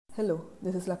Hello,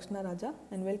 this is Lakshna Raja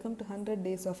and welcome to 100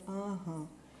 Days of Aha.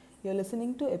 You're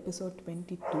listening to episode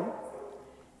 22.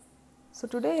 So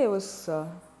today I was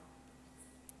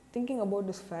thinking about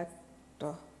this fact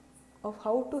of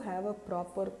how to have a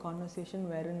proper conversation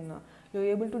wherein you're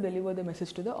able to deliver the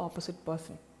message to the opposite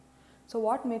person. So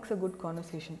what makes a good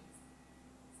conversation?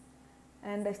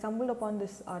 And I stumbled upon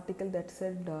this article that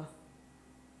said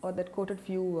or that quoted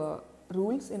few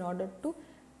rules in order to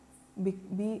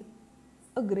be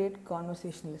a great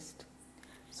conversationalist.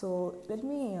 So let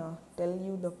me tell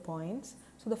you the points.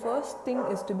 So the first thing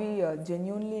is to be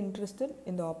genuinely interested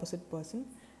in the opposite person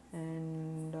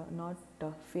and not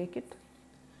fake it.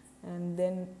 And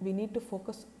then we need to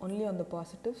focus only on the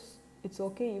positives. It's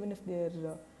okay even if they're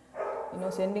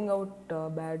sending out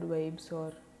bad vibes,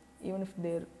 or even if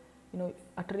they're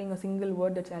uttering a single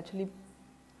word that's actually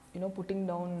putting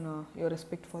down your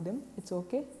respect for them. It's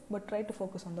okay, but try to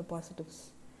focus on the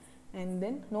positives. And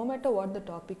then no matter what the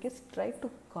topic is, try to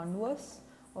converse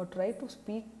or try to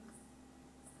speak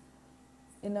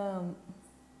in a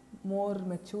more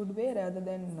matured way rather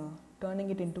than turning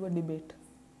it into a debate.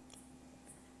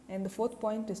 And the fourth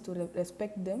point is to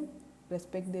respect them,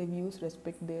 respect their views,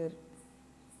 respect their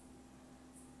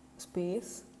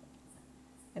space,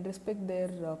 and respect their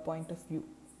point of view.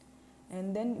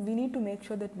 And then we need to make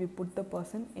sure that we put the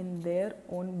person in their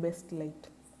own best light.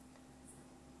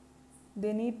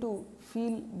 They need to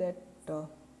feel that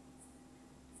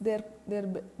they're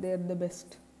the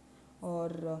best,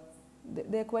 or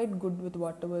they're quite good with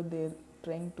whatever they're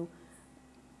trying to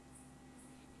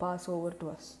pass over to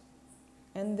us.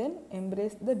 And then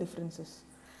embrace the differences.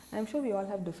 I'm sure we all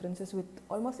have differences with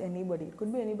almost anybody. It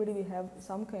could be anybody, we have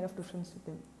some kind of difference with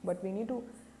them, but we need to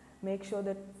make sure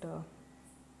that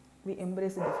we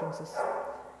embrace the differences.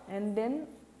 And then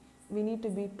we need to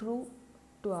be true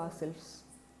to ourselves.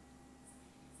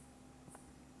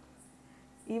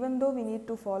 Even though we need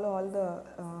to follow all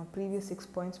the previous 6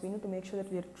 points, we need to make sure that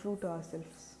we are true to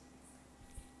ourselves.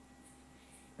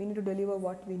 We need to deliver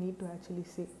what we need to actually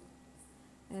say.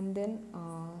 And then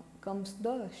comes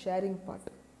the sharing part.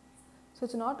 So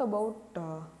it's not about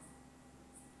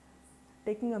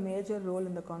taking a major role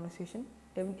in the conversation.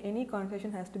 Any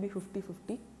conversation has to be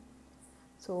 50-50.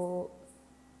 So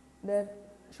there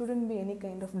shouldn't be any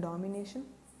kind of domination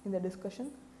in the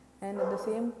discussion. And at the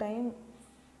same time,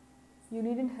 you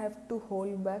needn't have to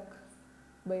hold back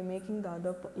by letting the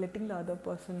other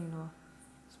person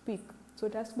speak. So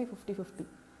it has to be 50-50.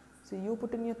 So you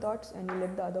put in your thoughts and you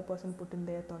let the other person put in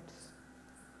their thoughts.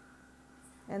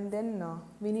 And then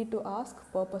we need to ask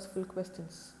purposeful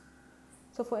questions.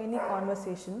 So for any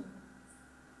conversation,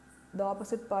 the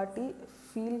opposite party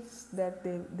feels that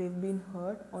they've been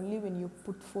heard only when you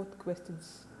put forth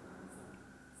questions.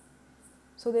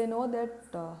 So they know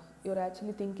that you're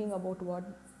actually thinking about what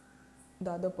the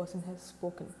other person has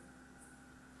spoken.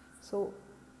 So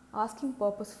asking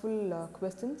purposeful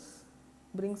questions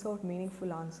brings out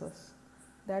meaningful answers.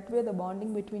 That way the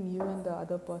bonding between you and the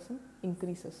other person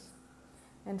increases.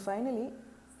 And finally,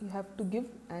 you have to give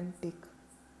and take.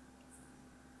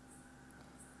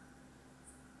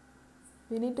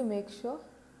 We need to make sure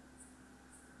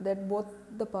that both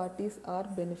the parties are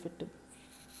benefited.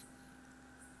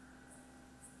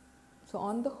 So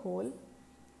on the whole,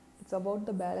 it's about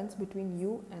the balance between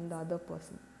you and the other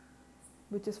person,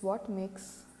 which is what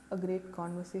makes a great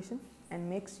conversation and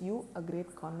makes you a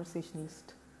great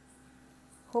conversationalist.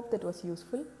 Hope that was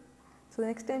useful. So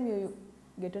next time you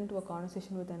get into a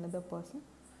conversation with another person,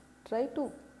 try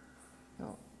to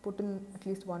put in at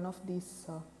least one of these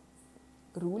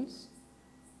rules.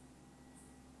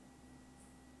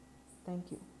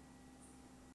 Thank you.